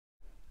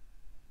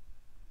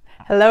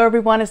Hello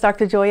everyone, it's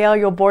Dr. Joyelle,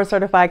 your board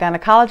certified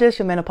gynecologist,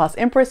 your menopause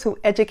empress who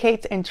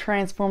educates and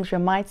transforms your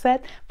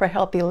mindset for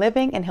healthy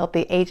living and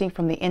healthy aging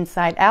from the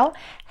inside out.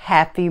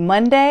 Happy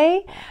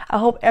Monday. I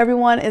hope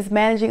everyone is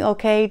managing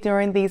okay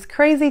during these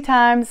crazy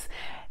times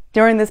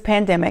during this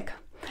pandemic.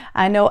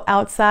 I know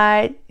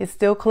outside is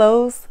still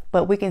closed,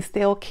 but we can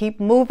still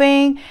keep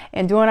moving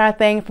and doing our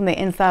thing from the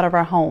inside of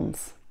our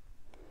homes.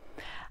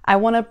 I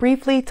want to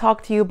briefly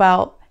talk to you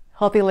about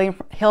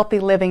healthy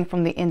living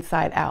from the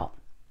inside out.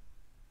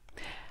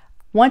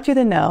 Want you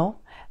to know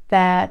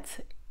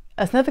that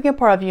a significant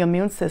part of your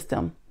immune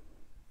system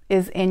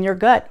is in your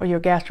gut or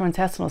your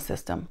gastrointestinal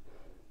system.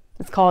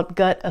 It's called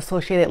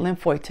gut-associated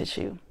lymphoid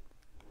tissue.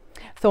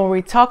 So when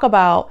we talk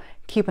about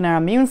keeping our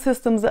immune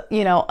systems,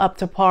 up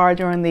to par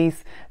during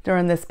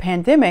this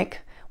pandemic,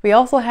 we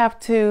also have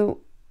to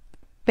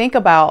think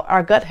about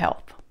our gut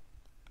health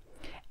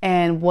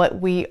and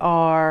what we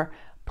are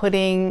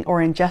putting or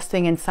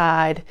ingesting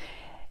inside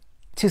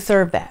to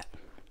serve that,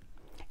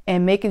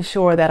 and making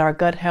sure that our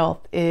gut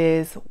health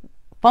is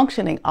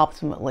functioning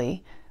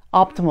optimally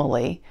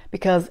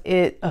because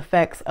it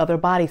affects other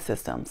body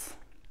systems.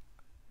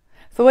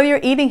 So what are your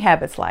eating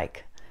habits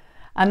like?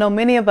 I know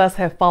many of us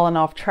have fallen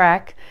off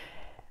track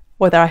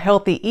with our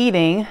healthy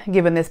eating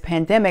given this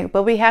pandemic,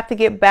 but we have to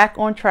get back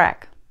on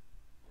track.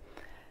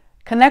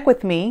 Connect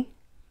with me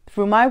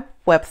through my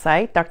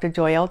website,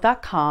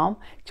 drjoyelle.com.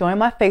 Join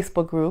my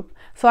Facebook group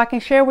so I can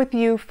share with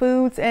you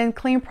foods and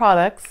clean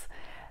products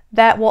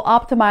that will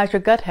optimize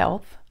your gut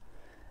health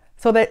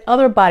so that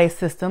other body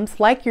systems,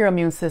 like your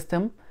immune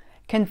system,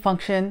 can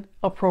function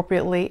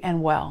appropriately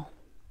and well.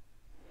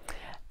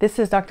 This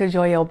is Dr.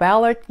 Joyelle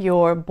Ballard,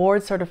 your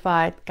board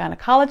certified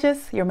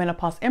gynecologist, your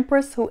menopause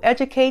empress who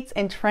educates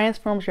and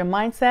transforms your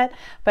mindset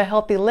for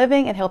healthy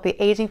living and healthy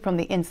aging from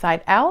the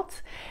inside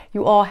out.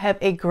 You all have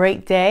a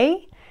great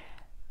day.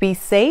 Be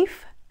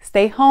safe,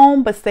 stay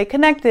home, but stay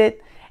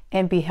connected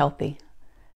and be healthy.